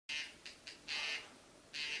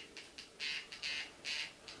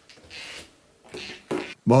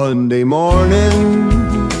Monday morning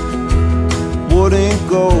wouldn't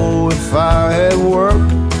go if I had work.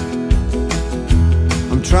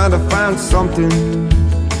 I'm trying to find something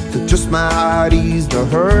that just might ease the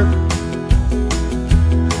hurt.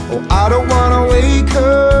 Oh, I don't wanna wake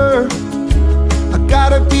her, I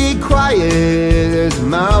gotta be quiet as a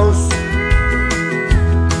mouse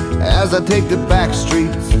as I take the back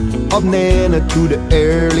streets of Nana to the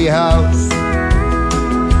early house.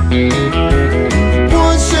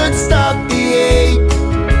 One should stop the ache,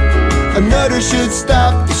 another should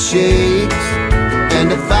stop the shakes.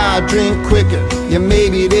 And if I drink quicker, yeah,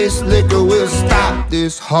 maybe this liquor will stop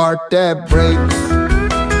this heart that breaks.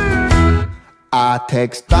 I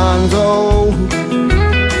text Donzo,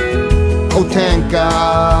 oh thank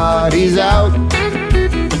God he's out.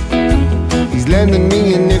 He's lending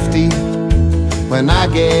me a nifty when I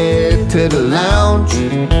get to the lounge.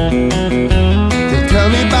 They'll tell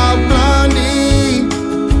me about Blondie,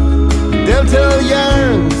 they'll tell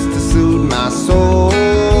yarns to soothe my soul.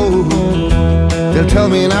 They'll tell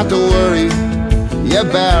me not to worry, yeah,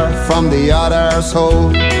 bear from the other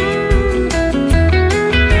soul.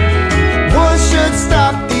 One should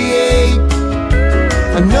stop the ache,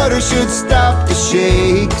 another should stop the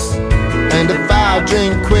shakes. And if I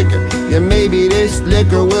drink quicker, yeah, maybe this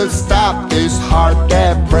liquor will stop this heart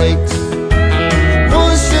that breaks.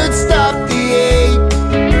 One should stop the ache,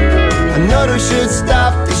 another should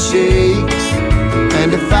stop the shakes.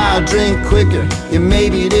 And if I drink quicker, yeah,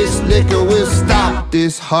 maybe this liquor will stop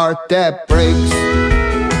this heart that breaks.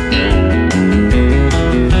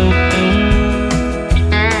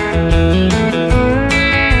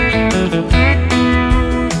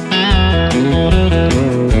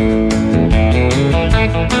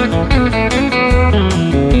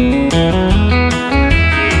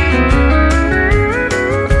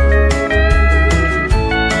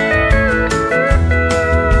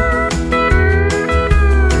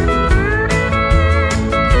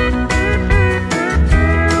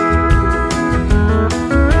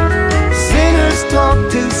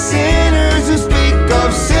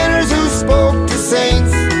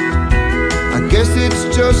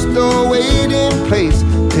 Just a waiting place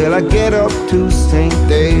till I get up to St.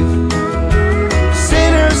 Dave.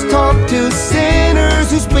 Sinners talk to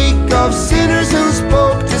sinners who speak of sinners who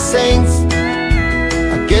spoke to saints.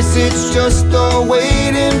 I guess it's just a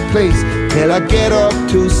waiting place till I get up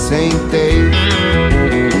to St. Dave.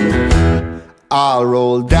 I'll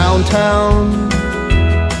roll downtown,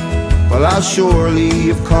 well I'll surely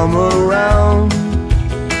have come around.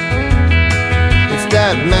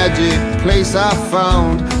 That magic place I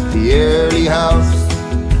found, the early house.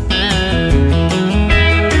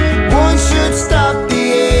 One should stop the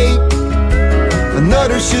ache,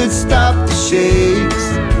 another should stop the shakes.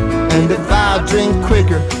 And if I drink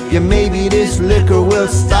quicker, yeah, maybe this liquor will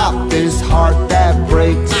stop this heart that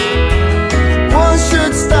breaks. One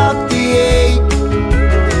should stop the ache,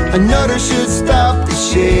 another should stop the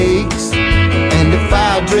shakes. And if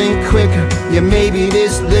I drink quicker, yeah, maybe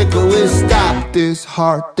this liquor will stop this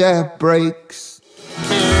heart that breaks.